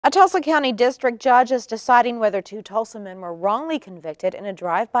A Tulsa County District judge is deciding whether two Tulsa men were wrongly convicted in a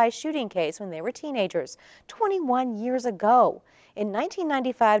drive-by shooting case when they were teenagers 21 years ago. In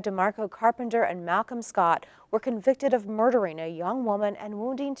 1995, DeMarco Carpenter and Malcolm Scott were convicted of murdering a young woman and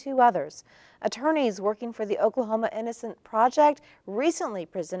wounding two others. Attorneys working for the Oklahoma Innocence Project recently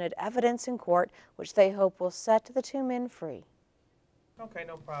presented evidence in court, which they hope will set the two men free. Okay,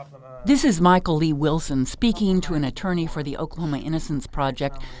 no problem. This is Michael Lee Wilson speaking to an attorney for the Oklahoma Innocence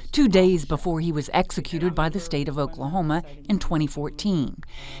Project 2 days before he was executed by the state of Oklahoma in 2014.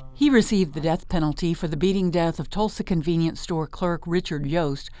 He received the death penalty for the beating death of Tulsa convenience store clerk Richard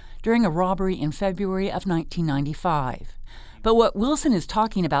Yost during a robbery in February of 1995. But what Wilson is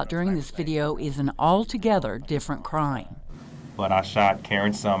talking about during this video is an altogether different crime. But I shot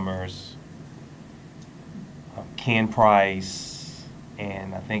Karen Summers, Ken Price,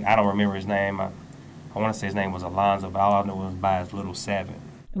 and I don't remember his name. I want to say his name was Alonzo, but all I know was by his little 7.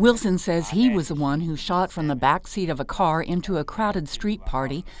 Wilson says he was the one who shot from the back seat of a car into a crowded street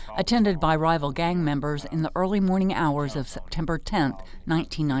party attended by rival gang members in the early morning hours of September 10,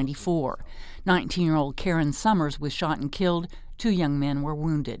 1994. 19-year-old Karen Summers was shot and killed. 2 young men were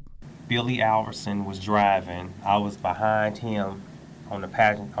wounded. Billy Alverson was driving. I was behind him on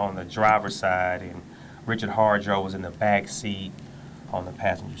the driver's side, and Richard Harjo was in the back seat on the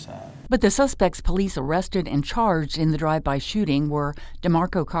passenger side. But the suspects police arrested and charged in the drive-by shooting were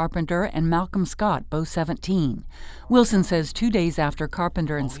DeMarco Carpenter and Malcolm Scott, both 17. Wilson says 2 days after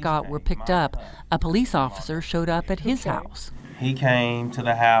Carpenter and Scott were picked up, a police officer showed up at his house. He came to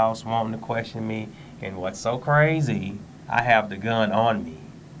the house wanting to question me, and what's so crazy, I have the gun on me.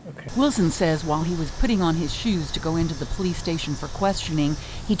 Wilson says while he was putting on his shoes to go into the police station for questioning,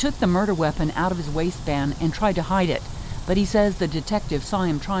 he took the murder weapon out of his waistband and tried to hide it. But he says the detective saw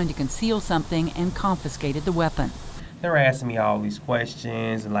him trying to conceal something and confiscated the weapon. They were asking me all these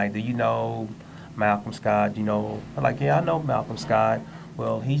questions, and like, do you know Malcolm Scott? I'm like, yeah, I know Malcolm Scott.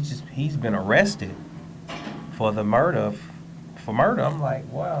 Well, he's been arrested for the murder. I'm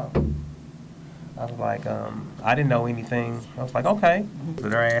like, wow. I was like, I didn't know anything. I was like, okay. So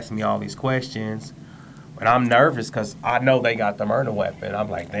they're asking me all these questions, and I'm nervous because I know they got the murder weapon. I'm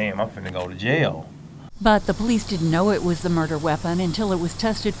like, damn, I'm finna go to jail. But the police didn't know it was the murder weapon until it was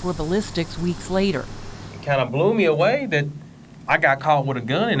tested for ballistics weeks later. It kind of blew me away that I got caught with a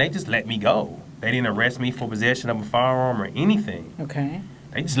gun and they just let me go. They didn't arrest me for possession of a firearm or anything. Okay.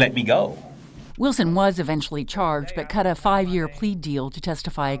 They just let me go. Wilson was eventually charged but cut a 5-year plea deal to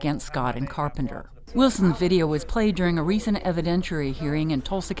testify against Scott and Carpenter. Wilson's video was played during a recent evidentiary hearing in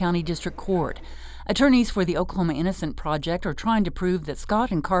Tulsa County District Court. Attorneys for the Oklahoma Innocence Project are trying to prove that Scott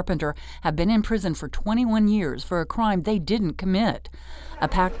and Carpenter have been in prison for 21 years for a crime they didn't commit. A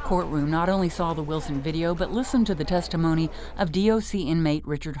packed courtroom not only saw the Wilson video, but listened to the testimony of DOC inmate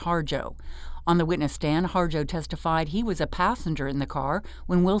Richard Harjo. On the witness stand, Harjo testified he was a passenger in the car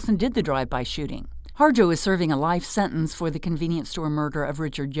when Wilson did the drive-by shooting. Harjo is serving a life sentence for the convenience store murder of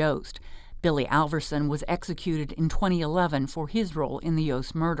Richard Yost. Billy Alverson was executed in 2011 for his role in the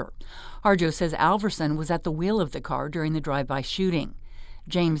Yost murder. Harjo says Alverson was at the wheel of the car during the drive-by shooting.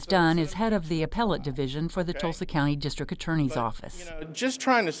 James Dunn is head of the appellate division for the Tulsa County District Attorney's Office. Just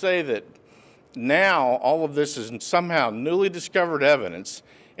trying to say that now all of this is somehow newly discovered evidence,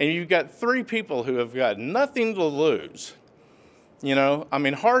 and you've got 3 people who have got nothing to lose.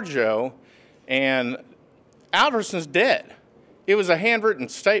 Harjo and Alverson's dead. It was a handwritten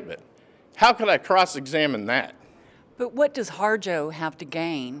statement. How could I cross-examine that? But what does Harjo have to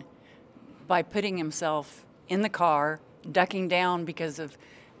gain by putting himself in the car, ducking down because of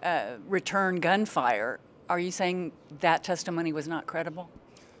return gunfire? Are you saying that testimony was not credible?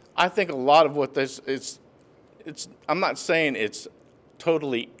 I think a lot of what this is, I'm not saying it's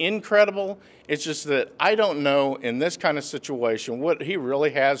totally incredible. It's just that I don't know in this kind of situation what he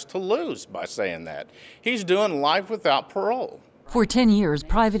really has to lose by saying that. He's doing life without parole. For 10 years,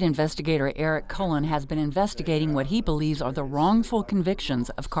 private investigator Eric Cullen has been investigating what he believes are the wrongful convictions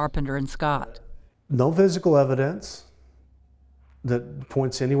of Carpenter and Scott. No physical evidence that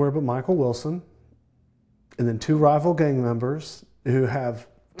points anywhere but Michael Wilson, and then 2 rival gang members who have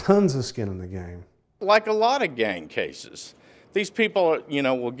tons of skin in the game. Like a lot of gang cases, these people,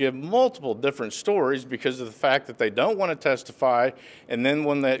 will give multiple different stories because of the fact that they don't want to testify, and then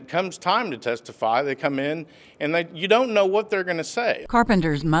when it comes time to testify, they come in and you don't know what they're going to say.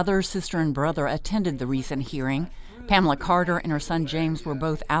 Carpenter's mother, sister, and brother attended the recent hearing. Pamela Carter and her son James were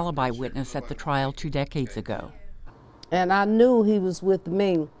both alibi witnesses at the trial 2 decades ago. And I knew he was with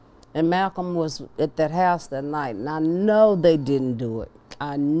me, and Malcolm was at that house that night, and I know they didn't do it.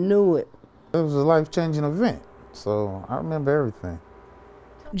 I knew it. It was a life-changing event. So I remember everything.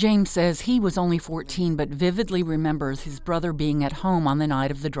 James says he was only 14 but vividly remembers his brother being at home on the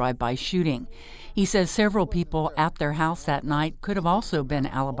night of the drive-by shooting. He says several people at their house that night could have also been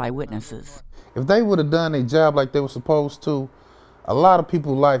alibi witnesses. If they would have done their job like they were supposed to, a lot of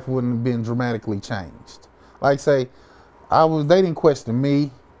people's life wouldn't have been dramatically changed. Like say, they didn't question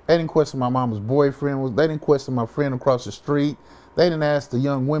me, they didn't question my mama's boyfriend, they didn't question my friend across the street, they didn't ask the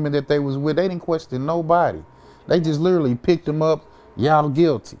young women that they was with, they didn't question nobody. They just literally picked them up, y'all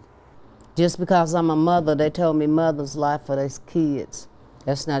guilty. Just because I'm a mother, they told me mothers lie for their kids.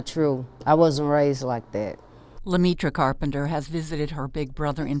 That's not true. I wasn't raised like that. Lemitra Carpenter has visited her big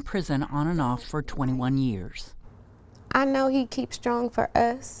brother in prison on and off for 21 years. I know he keeps strong for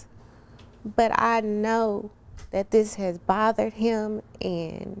us, but I know that this has bothered him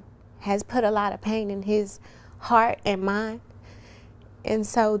and has put a lot of pain in his heart and mind. And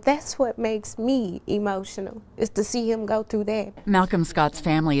so that's what makes me emotional, is to see him go through that. Malcolm Scott's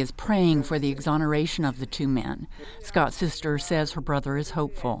family is praying for the exoneration of the two men. Scott's sister says her brother is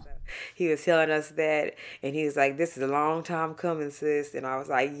hopeful. He was telling us that, and he was like, "This is a long time coming, sis." And I was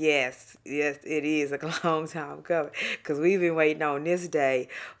like, yes, it is a long time coming, because we've been waiting on this day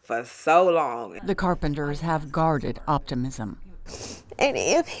for so long. The Carpenters have guarded optimism. And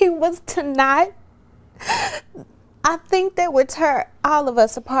if he was to not, I think that would tear all of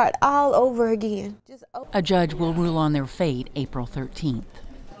us apart all over again. A judge will rule on their fate April 13th.